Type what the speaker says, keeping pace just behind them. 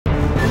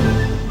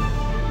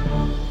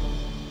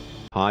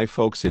Hi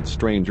folks, it's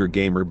Stranger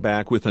Gamer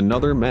back with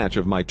another match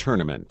of my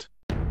tournament.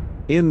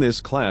 In this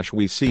clash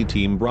we see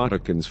Team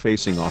Brontikins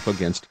facing off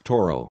against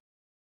Toro.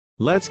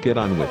 Let's get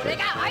on with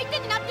it.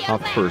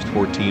 Up first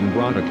for Team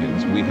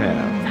Brontikins we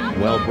have,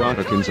 well,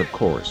 Brontikins of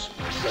course.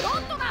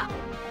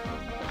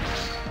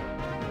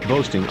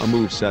 Boasting a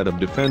moveset of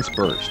Defense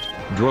Burst,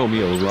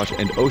 Dromio Rush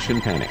and Ocean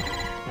Panic.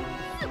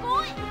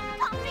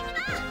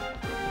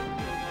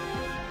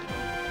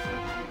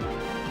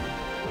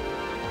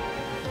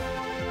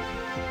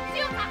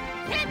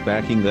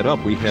 Backing that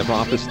up we have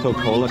Office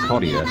Tokola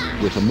Kodia,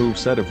 with a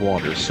moveset of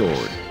Water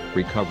Sword,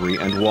 Recovery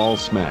and Wall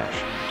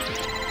Smash.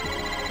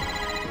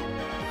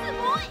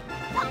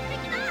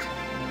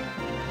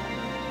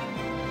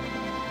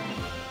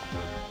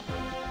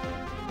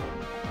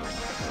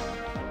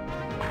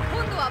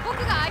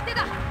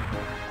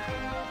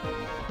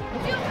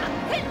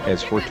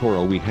 As for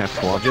Toro we have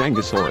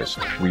Dinosaur,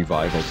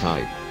 Revival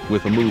type,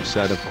 with a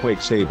moveset of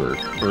Quake Saber,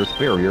 Earth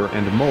Barrier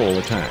and Mole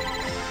Attack.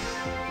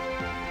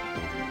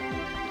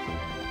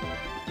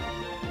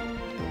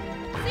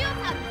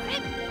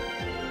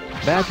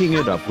 Backing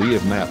it up we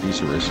have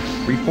Mathesaurus,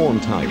 Reform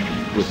type,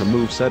 with a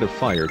moveset of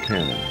Fire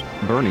Cannon,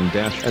 Burning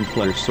Dash and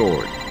Flare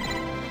Sword.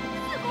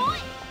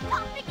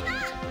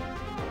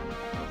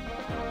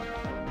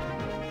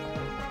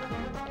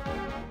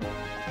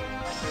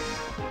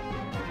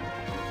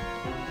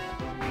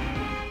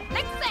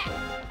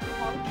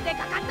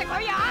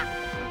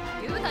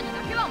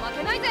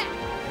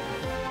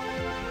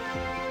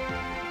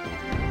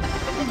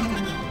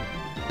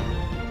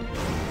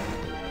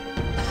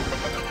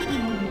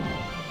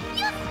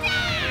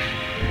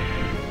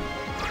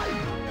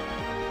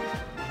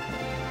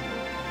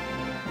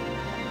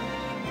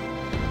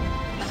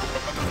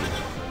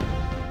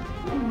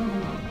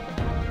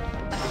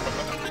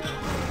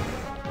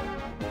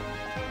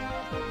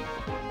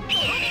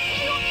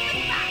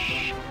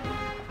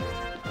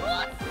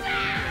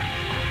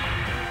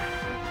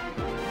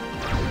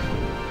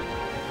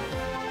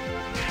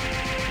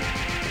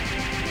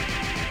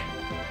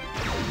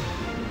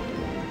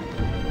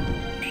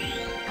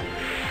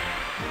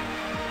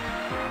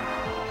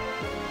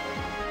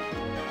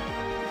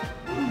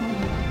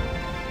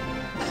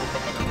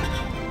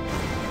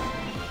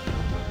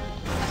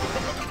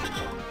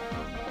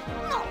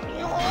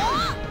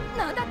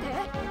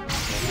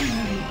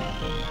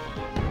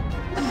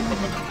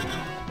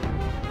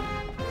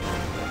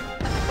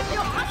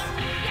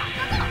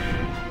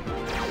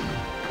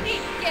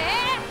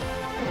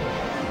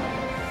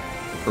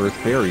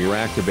 Earth Barrier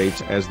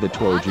activates as the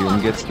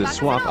Trojan gets the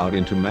swap out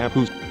into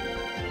Mapu's.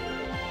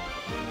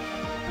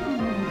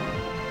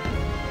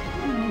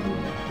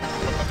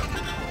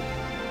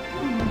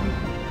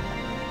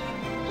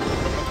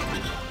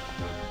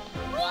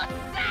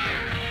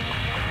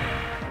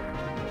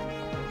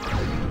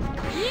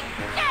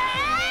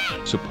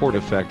 Support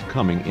effect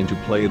coming into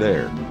play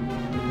there.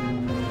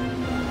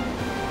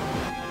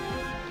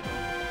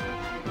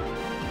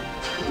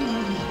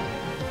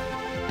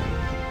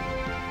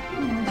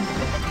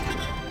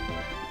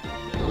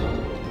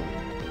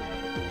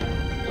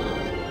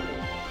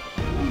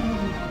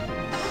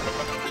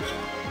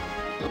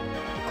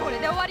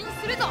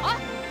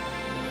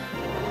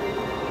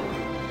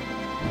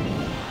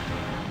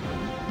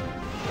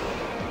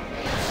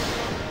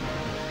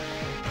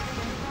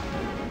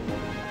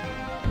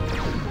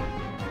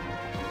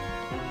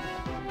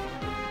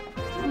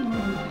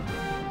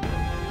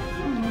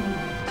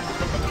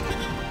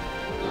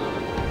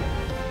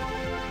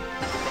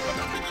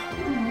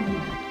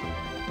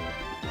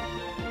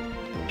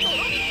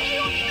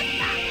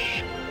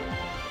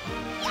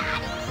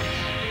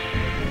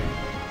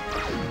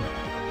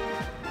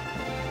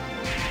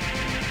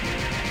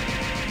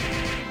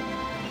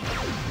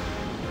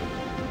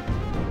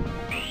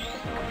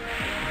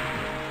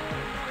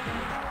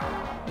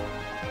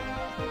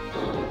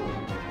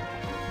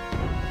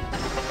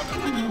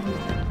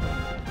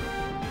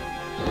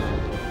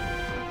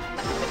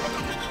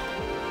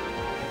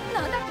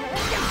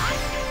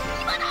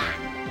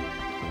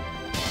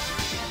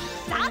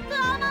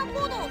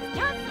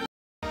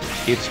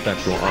 It's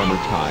Spectral Armor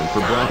time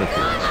for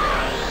Brontikins.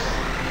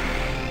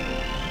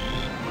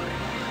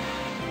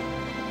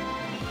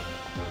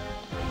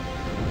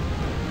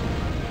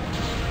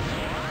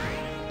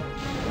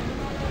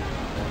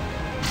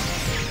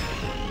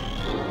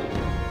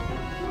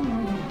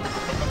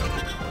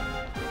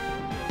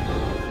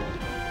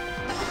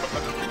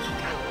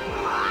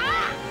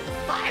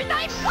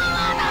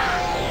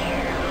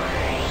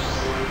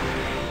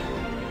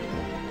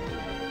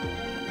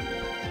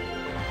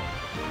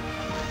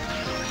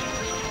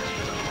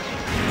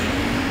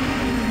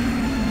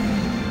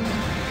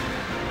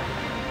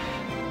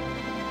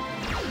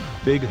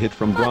 Big hit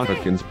from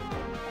Brontikins.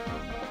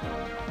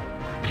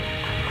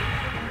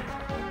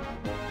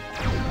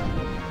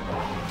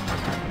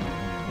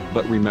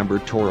 But remember,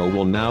 Toro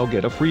will now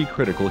get a free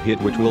critical hit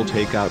which will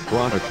take out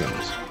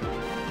Brontikins.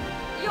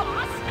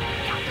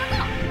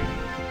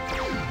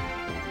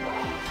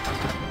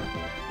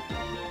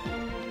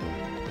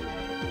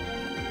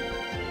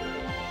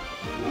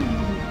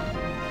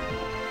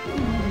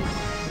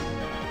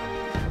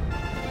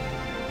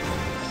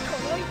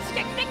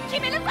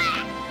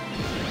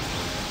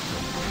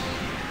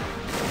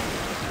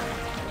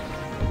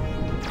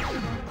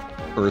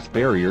 Earth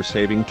barrier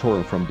saving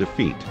Toro from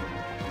defeat.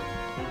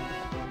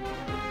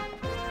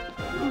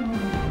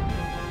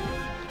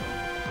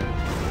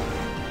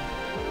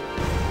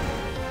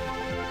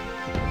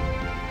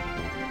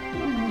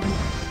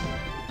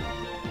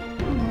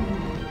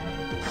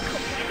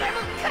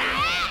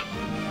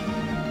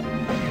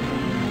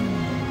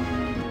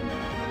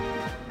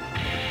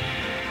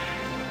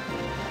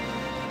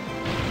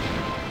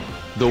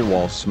 The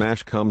wall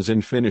smash comes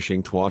in,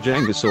 finishing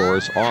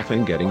Dinosaur off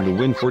and getting the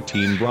win for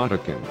Team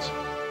Brontikins.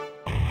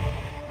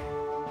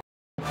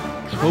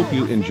 Hope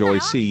you enjoy.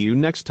 See you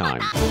next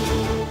time.